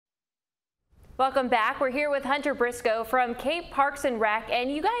Welcome back. We're here with Hunter Briscoe from Cape Parks and Rec,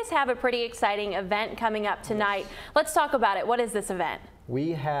 and you guys have a pretty exciting event coming up tonight. Let's talk about it. What is this event? We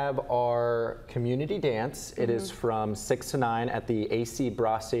have our community dance. It is from 6 to 9 at the AC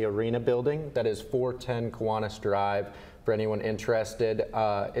Brasserie Arena building. That is 410 Kiwanis Drive for anyone interested.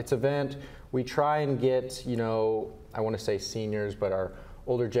 It's an event we try and get, I want to say seniors, but our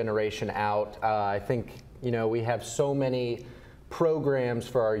older generation out. I think, we have so many programs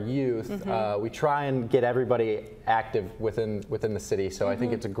for our youth. We try and get everybody active within the city. So I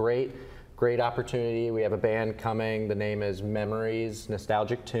think it's a great opportunity. We have a band coming. The name is Memories,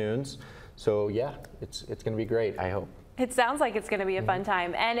 Nostalgic Tunes. So yeah, it's going to be great, I hope. It sounds like it's going to be a fun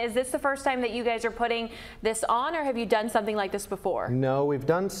time. And is this the first time that you guys are putting this on, or have you done something like this before? No, we've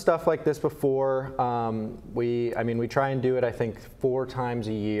done stuff like this before. We try and do it, I think, 4 times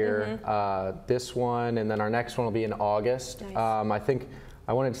a year. This one, and then our next one will be in August. Nice.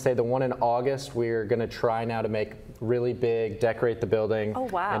 I wanted to say the one in August, we're going to try now to make really big, decorate the building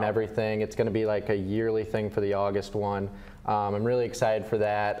and everything. It's going to be like a yearly thing for the August one. I'm really excited for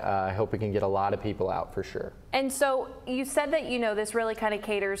that. I hope we can get a lot of people out for sure. And so you said that, this really kind of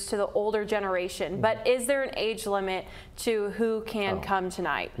caters to the older generation, but is there an age limit to who can come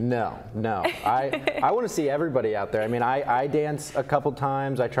tonight? No. I want to see everybody out there. I dance a couple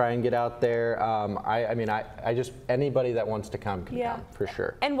times. I try and get out there. I just, anybody that wants to come can come for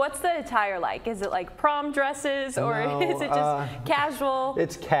sure. And what's the attire like? Is it like prom dresses, or is it just casual?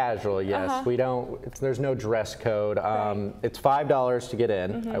 It's casual, yes. There's no dress code. It's $5 to get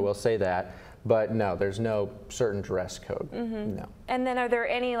in, I will say that. But no, there's no certain dress code. No. And then are there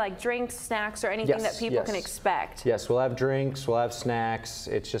any like drinks, snacks, or anything that people can expect? Yes, we'll have drinks, we'll have snacks.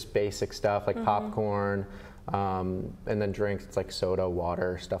 It's just basic stuff like popcorn, and then drinks, it's like soda,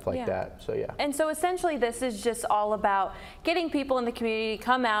 water, stuff like that. So yeah. And so essentially this is just all about getting people in the community to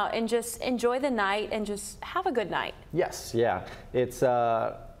come out and just enjoy the night and just have a good night. Yes, yeah. It's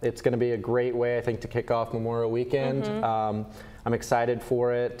going to be a great way, I think, to kick off Memorial Weekend. I'm excited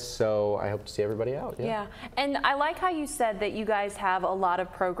for it, so I hope to see everybody out. Yeah, and I like how you said that you guys have a lot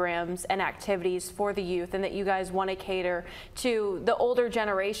of programs and activities for the youth, and that you guys want to cater to the older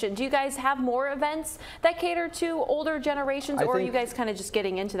generation. Do you guys have more events that cater to older generations, or are you guys kind of just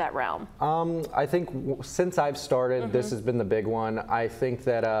getting into that realm? I think since I've started, this has been the big one. I think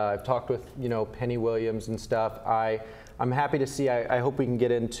that I've talked with, Penny Williams and stuff. I'm happy to see, I hope we can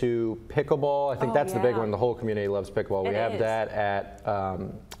get into pickleball. I think that's the big one. The whole community loves pickleball. We have that at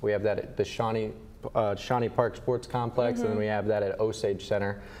the Shawnee Park Sports Complex, and then we have that at Osage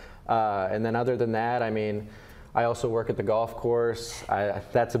Center. And then other than that, I also work at the golf course.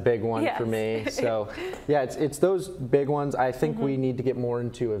 That's a big one for me. So yeah, it's those big ones. I think we need to get more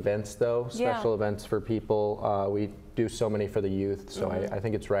into events though, special events for people. We do so many for the youth, so I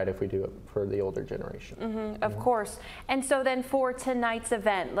think it's right if we do it for the older generation. Of course. And so then for tonight's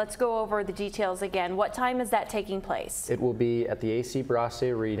event, let's go over the details again. What time is that taking place? It will be at the AC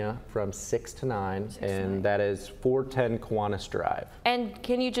Brasserie Arena from 6 to 9, and that is 410 Kiwanis Drive. And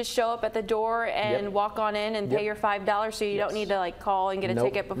can you just show up at the door and walk on in and pay your $5, so you don't need to like call and get a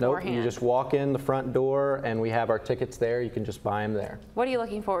ticket beforehand? You just walk in the front door, and we have our tickets there. You can just buy them there. What are you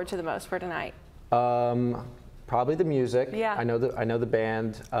looking forward to the most for tonight? Probably the music. Yeah. I know the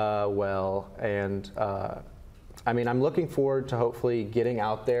band well, and I'm looking forward to hopefully getting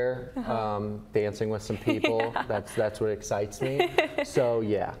out there, dancing with some people. That's what excites me. So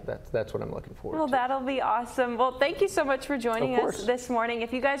yeah, that's what I'm looking forward to. Well, that'll be awesome. Well, thank you so much for joining us this morning.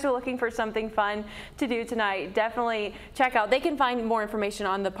 If you guys are looking for something fun to do tonight, definitely check out. They can find more information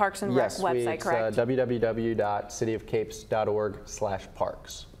on the Parks and Rec website, correct?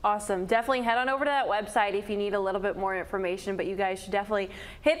 www.cityofcapes.org/parks. Awesome. Definitely head on over to that website if you need a little bit more information, but you guys should definitely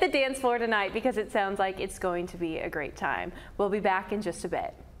hit the dance floor tonight because it sounds like it's going to be a great time. We'll be back in just a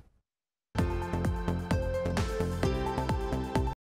bit.